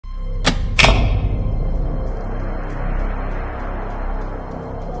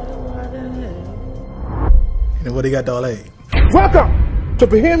And what do you got to all A? Welcome to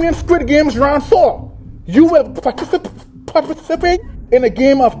Bahamian Squid Games Round 4. You will participate in a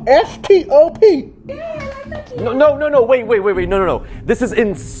game of STOP. No, wait, no. This is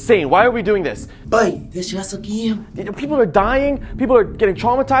insane. Why are we doing this? Boy, this just a game. People are dying, people are getting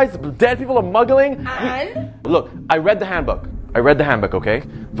traumatized, dead people are muggling. Look, I read the handbook, okay?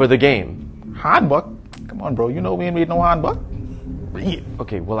 For the game. Handbook? Come on, bro. You know we ain't read no handbook. Yeah.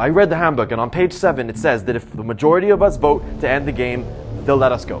 Okay, well, I read the handbook, and on page 7 it says that if the majority of us vote to end the game, they'll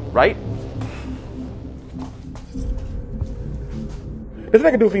let us go, right? This is what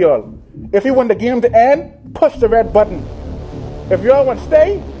I can do for y'all. If you want the game to end, push the red button. If y'all want to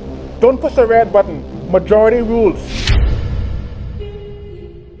stay, don't push the red button. Majority rules.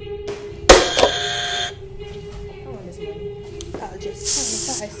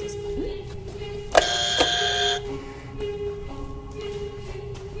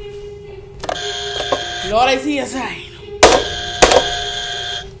 Lord, I see a sign.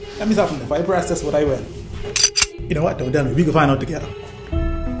 Let me something. If I press this, what I will. You know what? Don't tell me. We can find out together.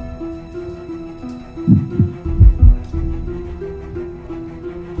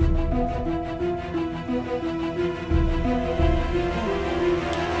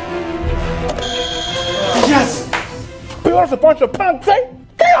 Yes! People's a bunch of punks, eh?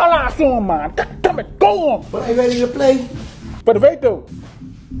 Get your ass on, man. Damn it, go on. But I ready to play. But wait though.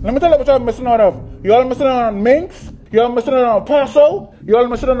 Let me tell you what y'all missing out of. Y'all missing out on minks. Y'all missing out on paso. Y'all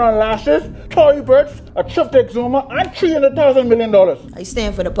missing out on lashes, Tory Burts, a chipped exuma, and $300,000 million. I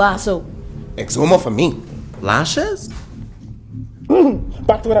stand for the paso. Exuma for me. Lashes?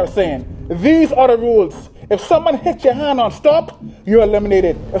 Back to what I was saying. These are the rules. If someone hits your hand on stop, you're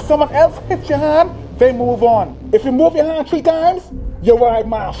eliminated. If someone else hits your hand, they move on. If you move your hand 3 times, you're wide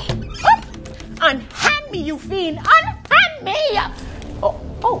mouth. Unhand me, you fiend! Unhand me!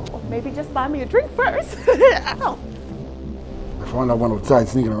 Oh, maybe just buy me a drink first. Oh. I found out one outside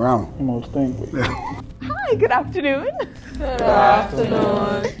sneaking around. Most things. Hi, good afternoon. Good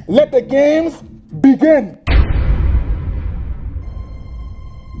afternoon. Let the games begin.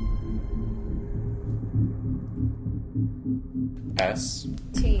 S.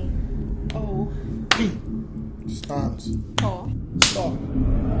 T. O. P. Stands. O. Stop.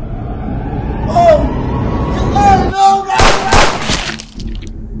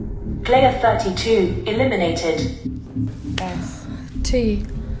 Player 32 eliminated. S. T.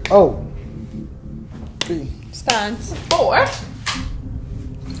 O. P. Stands. 4.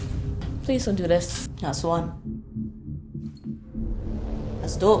 Please don't do this. That's 1.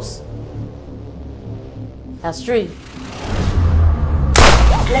 That's 2. That's 3.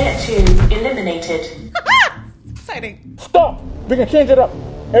 Player 2 eliminated. Exciting. Stop. We can change it up.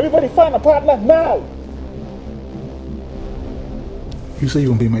 Everybody find a partner now. You say you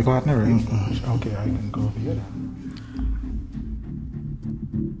gonna be my partner, right? Okay, I can go over here then.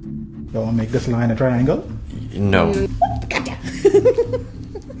 Y'all wanna make this line a triangle? No. Gotcha.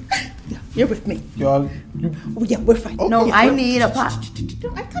 You're with me. Y'all, Oh, yeah, we're fine. No, I need a pot.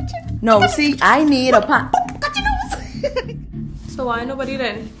 Don't I touch it? No, see, I need a pot. Got your nose. So why nobody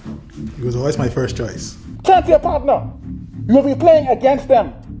then? it was always my first choice. Turn to your partner. You will be playing against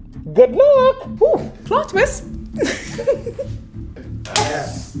them. Good luck. Ooh, plot twist.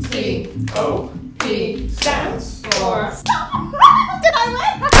 S. T. O. P. Stands. 4. Did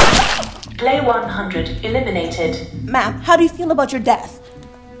I win? Player 100 eliminated. Ma'am, how do you feel about your death?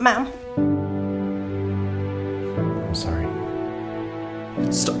 Ma'am? I'm sorry.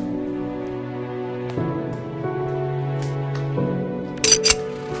 Stop.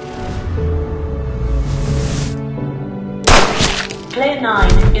 Player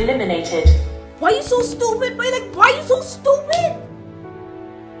 9 eliminated. Why are you so stupid? Why are you so stupid?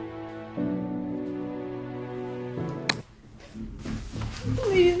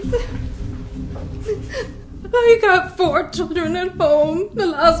 Please. I got 4 children at home. The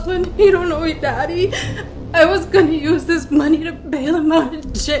last one, he don't know his daddy. I was gonna use this money to bail him out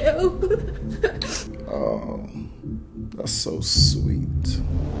of jail. Oh, that's so sweet.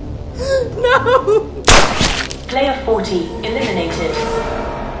 No! Player 40 eliminated.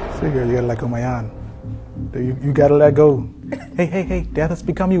 Figure you gotta let go of my hand. You gotta let go. Hey, death has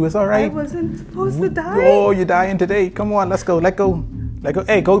become you. It's all right. I wasn't supposed to die. Oh, you're dying today. Come on, let's go. Let go.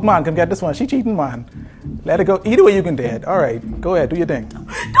 Hey, goat man, come get this one. She cheating, man. Let it go. Either way you can dead. All right, go ahead, do your thing.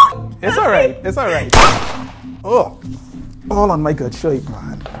 It's all right. Oh, all on my good shape,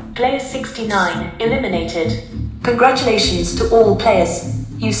 man. Player 69 eliminated. Congratulations to all players.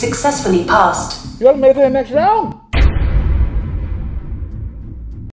 You successfully passed. You all made it to the next round.